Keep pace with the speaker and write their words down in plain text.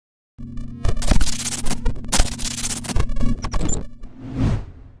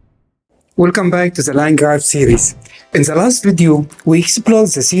Welcome back to the LangGraph series. In the last video, we explored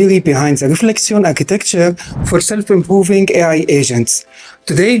the theory behind the reflection architecture for self-improving AI agents.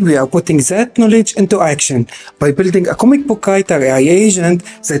 Today, we are putting that knowledge into action by building a comic book writer AI agent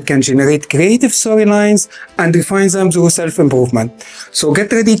that can generate creative storylines and refine them through self-improvement. So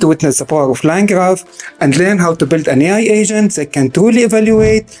get ready to witness the power of LangGraph and learn how to build an AI agent that can truly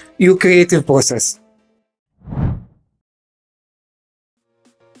evaluate your creative process.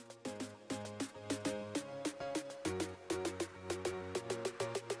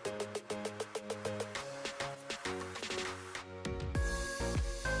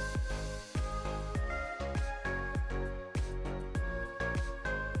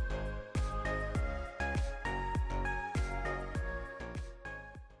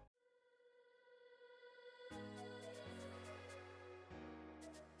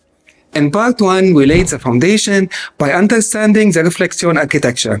 In part 1, we laid the foundation by understanding the reflection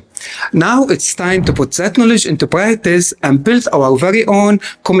architecture. Now it's time to put that knowledge into practice and build our very own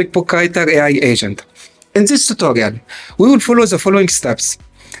comic book writer AI agent. In this tutorial, we will follow the following steps.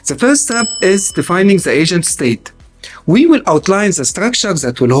 The first step is defining the agent state. We will outline the structure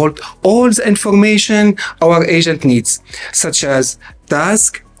that will hold all the information our agent needs, such as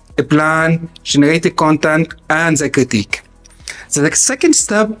task, a plan, generated content, and the critique. The second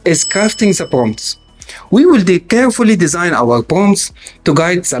step is crafting the prompts. We will carefully design our prompts to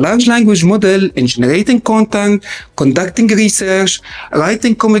guide the large language model in generating content, conducting research,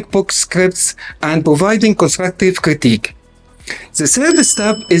 writing comic book scripts, and providing constructive critique. The third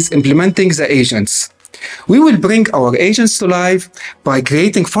step is implementing the agents. We will bring our agents to life by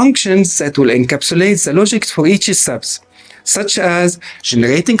creating functions that will encapsulate the logics for each step, such as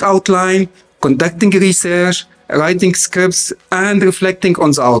generating outline, conducting research, writing scripts, and reflecting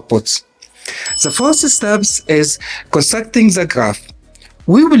on the outputs. The fourth step is constructing the graph.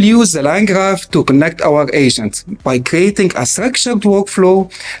 We will use the LangGraph to connect our agents by creating a structured workflow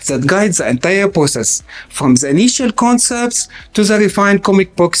that guides the entire process, from the initial concepts to the refined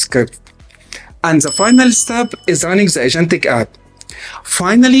comic book script. And the final step is running the Agentic App.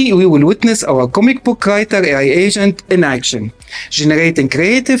 Finally, we will witness our comic book writer AI agent in action, generating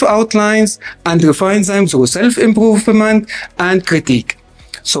creative outlines and refine them through self-improvement and critique.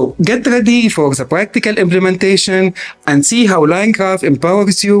 So get ready for the practical implementation and see how LangGraph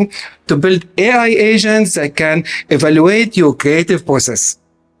empowers you to build AI agents that can evaluate your creative process.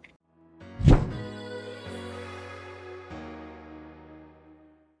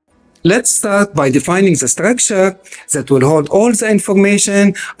 Let's start by defining the structure that will hold all the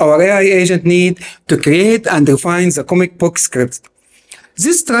information our AI agent needs to create and refine the comic book script.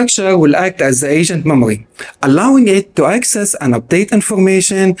 This structure will act as the agent memory, allowing it to access and update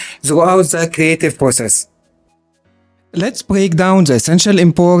information throughout the creative process. Let's break down the essential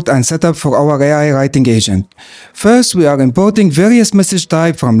import and setup for our AI writing agent. First, we are importing various message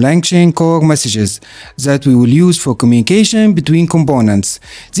types from LangChain core messages that we will use for communication between components.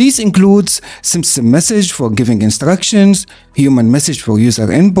 These includes system message for giving instructions, human message for user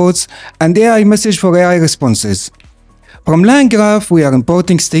inputs, and AI message for AI responses. From LangGraph, we are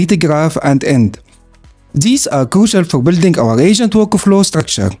importing static graph and end. These are crucial for building our agent workflow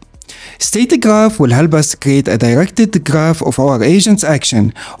structure. Static graph will help us create a directed graph of our agent's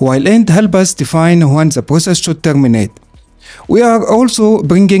action, while end help us define when the process should terminate. We are also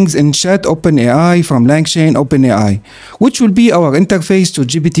bringing in chat OpenAI from LangChain OpenAI, which will be our interface to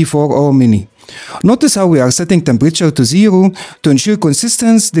GPT-4 or Mini. Notice how we are setting temperature to 0 to ensure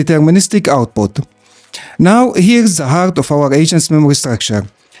consistent deterministic output. Now here's the heart of our agent's memory structure,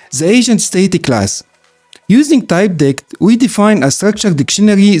 the agent static class. Using TypedDict, we define a structured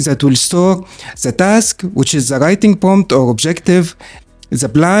dictionary that will store the task, which is the writing prompt or objective, the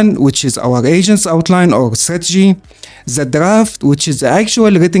plan, which is our agent's outline or strategy, the draft, which is the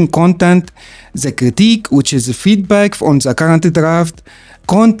actual written content, the critique, which is the feedback on the current draft,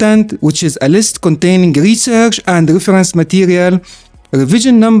 content, which is a list containing research and reference material,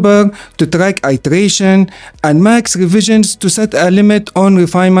 revision number to track iteration, and max revisions to set a limit on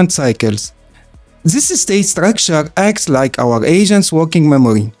refinement cycles. This state structure acts like our agent's working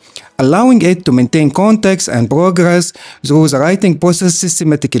memory, allowing it to maintain context and progress through the writing process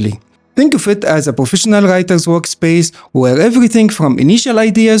systematically. Think of it as a professional writer's workspace where everything from initial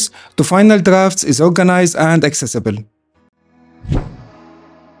ideas to final drafts is organized and accessible.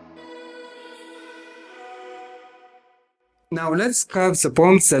 Now let's craft the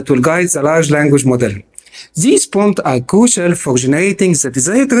prompts that will guide the large language model. These prompts are crucial for generating the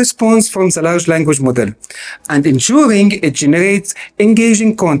desired response from the large language model and ensuring it generates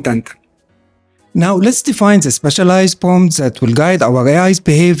engaging content. Now let's define the specialized prompts that will guide our AI's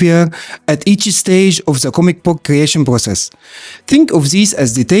behavior at each stage of the comic book creation process. Think of these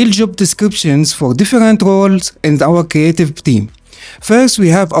as detailed job descriptions for different roles in our creative team. First, we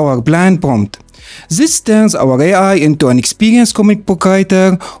have our plan prompt. This turns our AI into an experienced comic book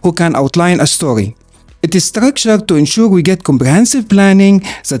writer who can outline a story. It is structured to ensure we get comprehensive planning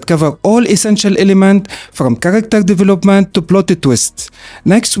that cover all essential elements from character development to plot twists.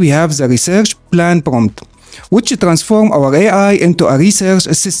 Next, we have the research plan prompt, which transforms our AI into a research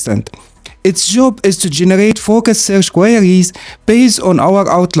assistant. Its job is to generate focused search queries based on our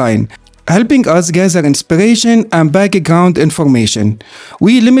outline, helping us gather inspiration and background information.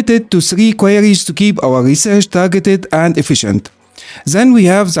 We limit it to 3 queries to keep our research targeted and efficient. Then we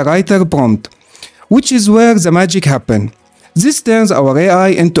have the writer prompt, which is where the magic happens. This turns our AI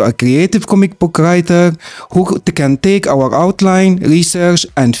into a creative comic book writer who can take our outline, research,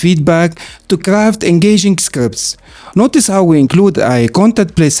 and feedback to craft engaging scripts. Notice how we include a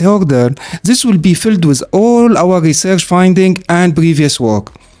content placeholder. This will be filled with all our research finding and previous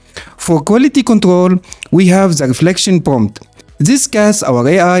work. For quality control, we have the reflection prompt. This casts our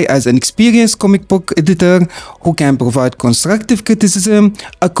AI as an experienced comic book editor who can provide constructive criticism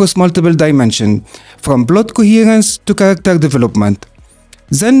across multiple dimensions, from plot coherence to character development.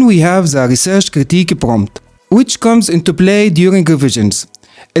 Then we have the research critique prompt, which comes into play during revisions.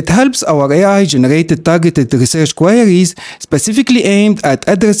 It helps our AI generate targeted research queries specifically aimed at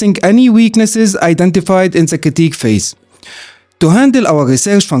addressing any weaknesses identified in the critique phase. To handle our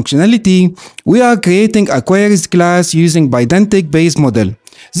research functionality, we are creating a queries class using Agentic-based model.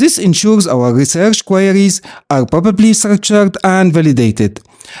 This ensures our research queries are properly structured and validated.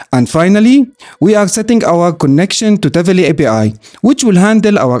 And finally, we are setting our connection to Familiarity API, which will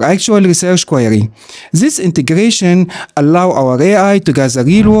handle our actual research query. This integration allows our AI to gather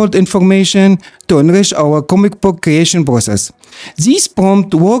real-world information to enrich our comic book creation process. These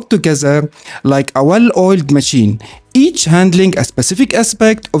prompts work together like a well-oiled machine, each handling a specific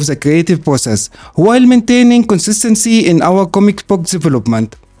aspect of the creative process, while maintaining consistency in our comic book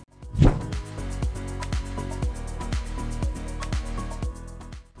development.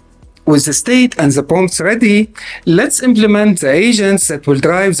 With the state and the prompts ready, let's implement the agents that will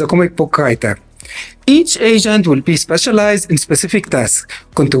drive the comic book writer. Each agent will be specialized in specific tasks,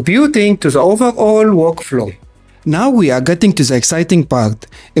 contributing to the overall workflow. Now we are getting to the exciting part,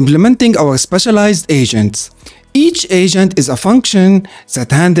 implementing our specialized agents. Each agent is a function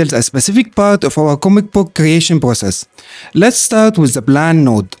that handles a specific part of our comic book creation process. Let's start with the plan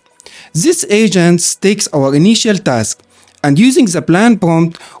node. This agent takes our initial task, and using the plan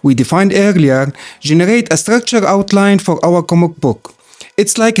prompt we defined earlier, generate a structured outline for our comic book.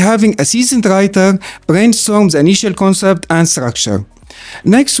 It's like having a seasoned writer brainstorm the initial concept and structure.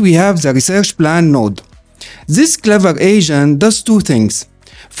 Next, we have the research plan node. This clever agent does 2 things.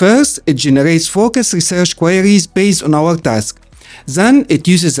 First, it generates focused research queries based on our task. Then, it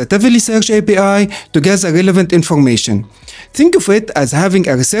uses the TypedDict-based API to gather relevant information. Think of it as having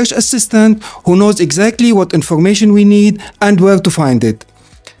a research assistant who knows exactly what information we need and where to find it.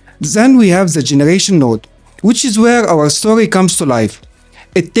 Then we have the generation node, which is where our story comes to life.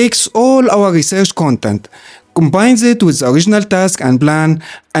 It takes all our research content, combines it with the original task and plan,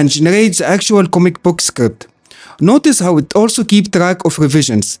 and generates the actual comic book script. Notice how it also keeps track of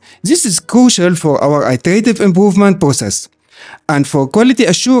revisions. This is crucial for our iterative improvement process. And for quality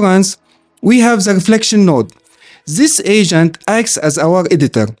assurance, we have the reflection node. This agent acts as our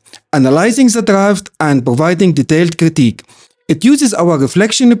editor, analyzing the draft and providing detailed critique. It uses our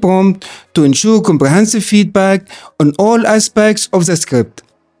reflection prompt to ensure comprehensive feedback on all aspects of the script.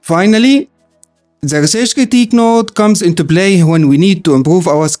 Finally, the research critique node comes into play when we need to improve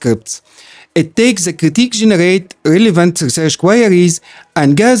our scripts. It takes the critique generate relevant research queries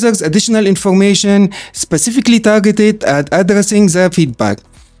and gathers additional information specifically targeted at addressing the feedback.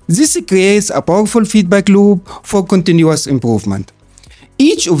 This creates a powerful feedback loop for continuous improvement.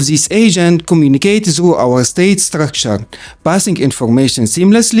 Each of these agents communicates through our state structure, passing information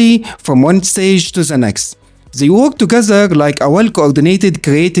seamlessly from one stage to the next. They work together like a well-coordinated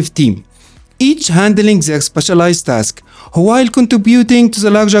creative team, each handling their specialized task, while contributing to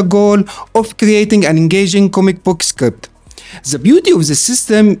the larger goal of creating an engaging comic book script. The beauty of the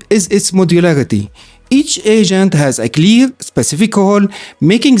system is its modularity. Each agent has a clear, specific role,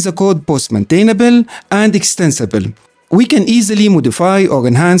 making the code both maintainable and extensible. We can easily modify or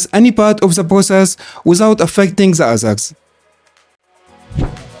enhance any part of the process without affecting the others.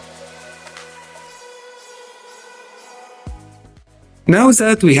 Now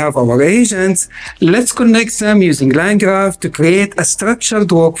that we have our agents, let's connect them using LangGraph to create a structured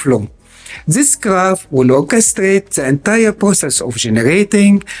workflow. This graph will orchestrate the entire process of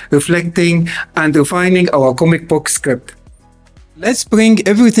generating, reflecting, and refining our comic book script. Let's bring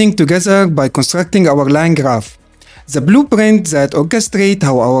everything together by constructing our LangGraph, the blueprint that orchestrates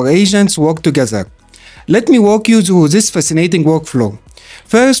how our agents work together. Let me walk you through this fascinating workflow.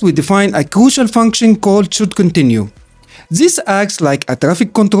 First, we define a crucial function called should_continue. This acts like a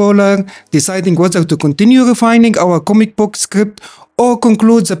traffic controller, deciding whether to continue refining our comic book script or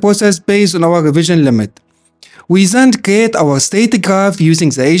conclude the process based on our revision limit. We then create our state graph using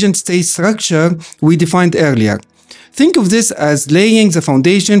the agent state structure we defined earlier. Think of this as laying the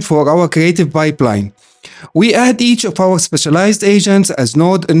foundation for our creative pipeline. We add each of our specialized agents as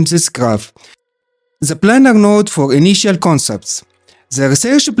node in this graph. The planner node for initial concepts, the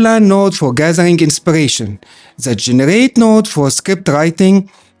research plan node for gathering inspiration, the generate node for script writing,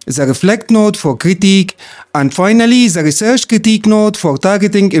 the reflect node for critique, and finally the research critique node for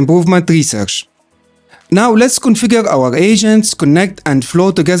targeting improvement research. Now let's configure our agents, connect and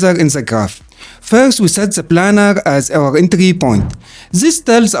flow together in the graph. First, we set the planner as our entry point. This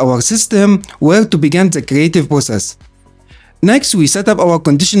tells our system where to begin the creative process. Next, we set up our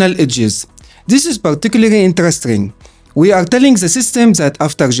conditional edges. This is particularly interesting. We are telling the system that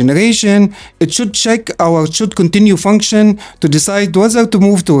after generation, it should check our should_continue function to decide whether to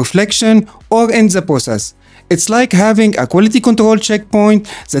move to reflection or end the process. It's like having a quality control checkpoint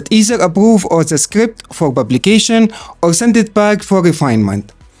that either approves the script for publication or send it back for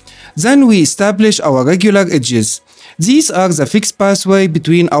refinement. Then we establish our regular edges. These are the fixed pathway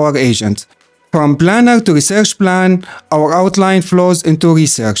between our agents. From planner to research plan, our outline flows into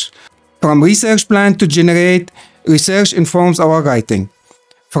research. From research plan to generate, research informs our writing.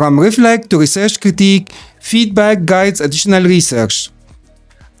 From reflect to research critique, feedback guides additional research.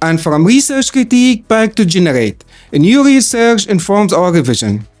 And from research critique back to generate, a new research informs our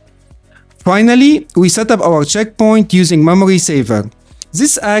revision. Finally, we set up our checkpoint using memory saver.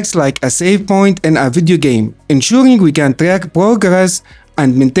 This acts like a save point in a video game, ensuring we can track progress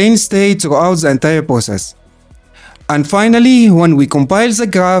and maintain state throughout the entire process. And finally, when we compile the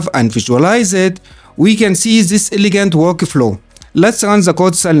graph and visualize it, we can see this elegant workflow. Let's run the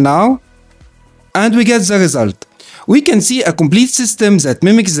code cell now, and we get the result. We can see a complete system that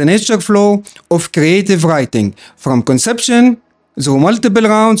mimics the nature flow of creative writing, from conception through multiple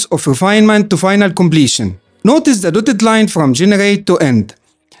rounds of refinement to final completion. Notice the dotted line from generate to end.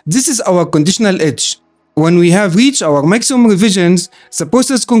 This is our conditional edge. When we have reached our maximum revisions, the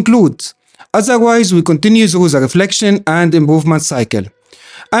process concludes. Otherwise, we continue through the reflection and improvement cycle.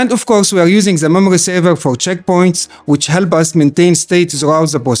 And of course, we are using the memory saver for checkpoints, which help us maintain state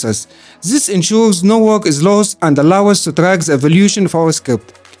throughout the process. This ensures no work is lost and allows us to track the evolution of our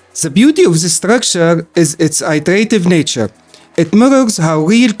script. The beauty of this structure is its iterative nature. It mirrors how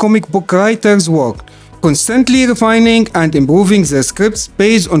real comic book writers work, constantly refining and improving their scripts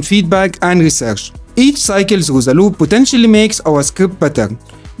based on feedback and research. Each cycle through the loop potentially makes our script better,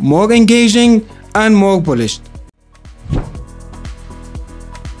 more engaging, and more polished.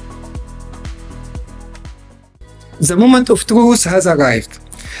 The moment of truth has arrived.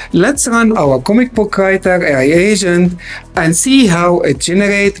 Let's run our comic book writer AI agent and see how it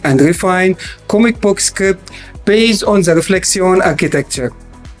generates and refines comic book script based on the reflection architecture.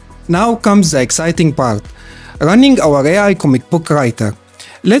 Now comes the exciting part, running our AI comic book writer.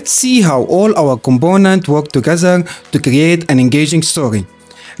 Let's see how all our components work together to create an engaging story.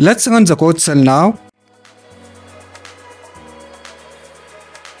 Let's run the code cell now.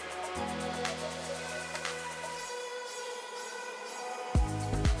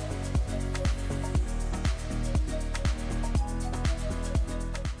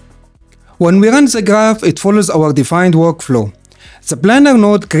 When we run the graph, it follows our defined workflow. The planner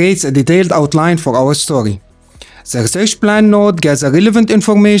node creates a detailed outline for our story. The research plan node gathers relevant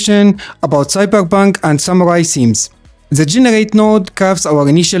information about cyberpunk and samurai themes. The generate node crafts our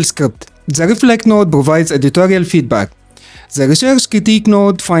initial script. The reflect node provides editorial feedback. The research critique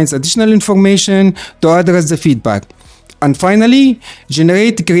node finds additional information to address the feedback. And finally,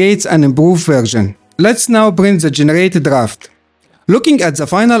 generate creates an improved version. Let's now print the generated draft. Looking at the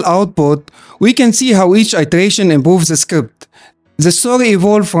final output, we can see how each iteration improves the script. The story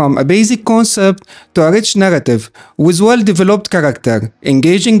evolved from a basic concept to a rich narrative with well-developed character,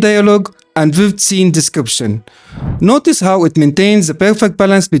 engaging dialogue, and vivid scene description. Notice how it maintains the perfect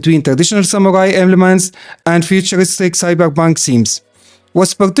balance between traditional samurai elements and futuristic cyberpunk themes.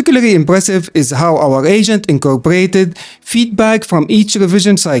 What's particularly impressive is how our agent incorporated feedback from each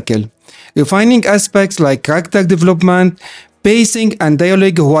revision cycle, refining aspects like character development, pacing, and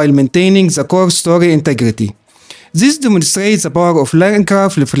dialogue while maintaining the core story integrity. This demonstrates the power of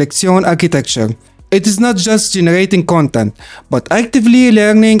LangGraph reflection architecture. It is not just generating content, but actively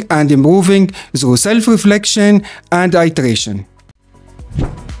learning and improving through self-reflection and iteration.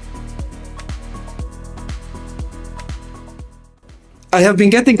 I have been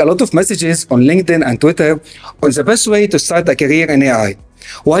getting a lot of messages on LinkedIn and Twitter on the best way to start a career in AI.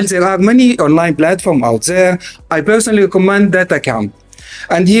 While there are many online platforms out there, I personally recommend DataCamp.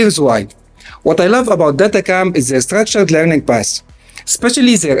 And here's why. What I love about DataCamp is their structured learning path,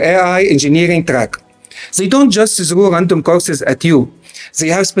 especially their AI engineering track. They don't just throw random courses at you. They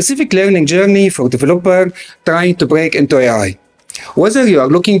have specific learning journey for developers trying to break into AI. Whether you are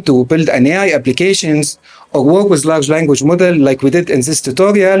looking to build an AI applications or work with large language model like we did in this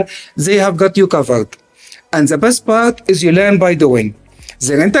tutorial, they have got you covered. And the best part is you learn by doing.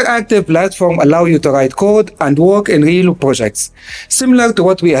 Their interactive platform allows you to write code and work in real projects, similar to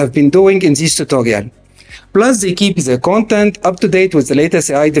what we have been doing in this tutorial. Plus, they keep their content up to date with the latest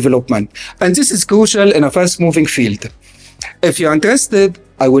AI development, and this is crucial in a fast-moving field. If you're interested,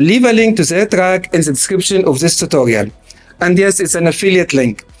 I will leave a link to their track in the description of this tutorial. And yes, it's an affiliate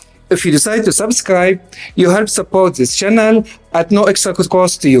link. If you decide to subscribe, you help support this channel at no extra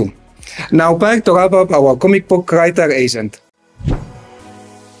cost to you. Now back to wrap up our comic book writer agent.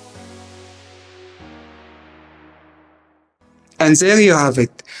 And there you have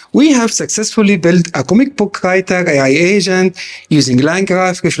it. We have successfully built a comic book writer AI agent using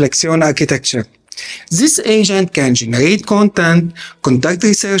LangGraph reflection architecture. This agent can generate content, conduct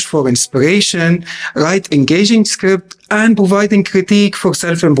research for inspiration, write engaging script, and providing critique for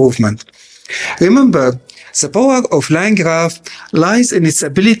self-improvement. Remember, the power of LangGraph lies in its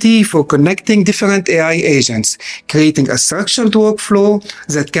ability for connecting different AI agents, creating a structured workflow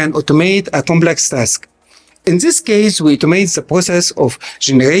that can automate a complex task. In this case, we automate the process of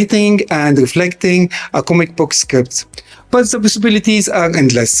generating and reflecting a comic book script, but the possibilities are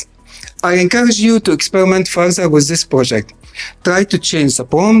endless. I encourage you to experiment further with this project. Try to change the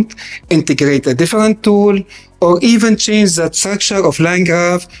prompt, integrate a different tool, or even change the structure of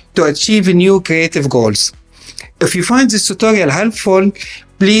LangGraph to achieve new creative goals. If you find this tutorial helpful,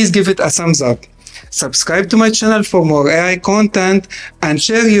 please give it a thumbs up. Subscribe to my channel for more AI content and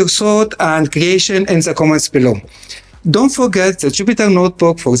share your thought and creation in the comments below. Don't forget the Jupyter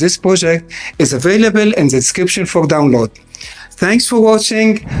Notebook for this project is available in the description for download. Thanks for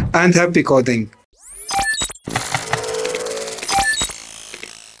watching and happy coding.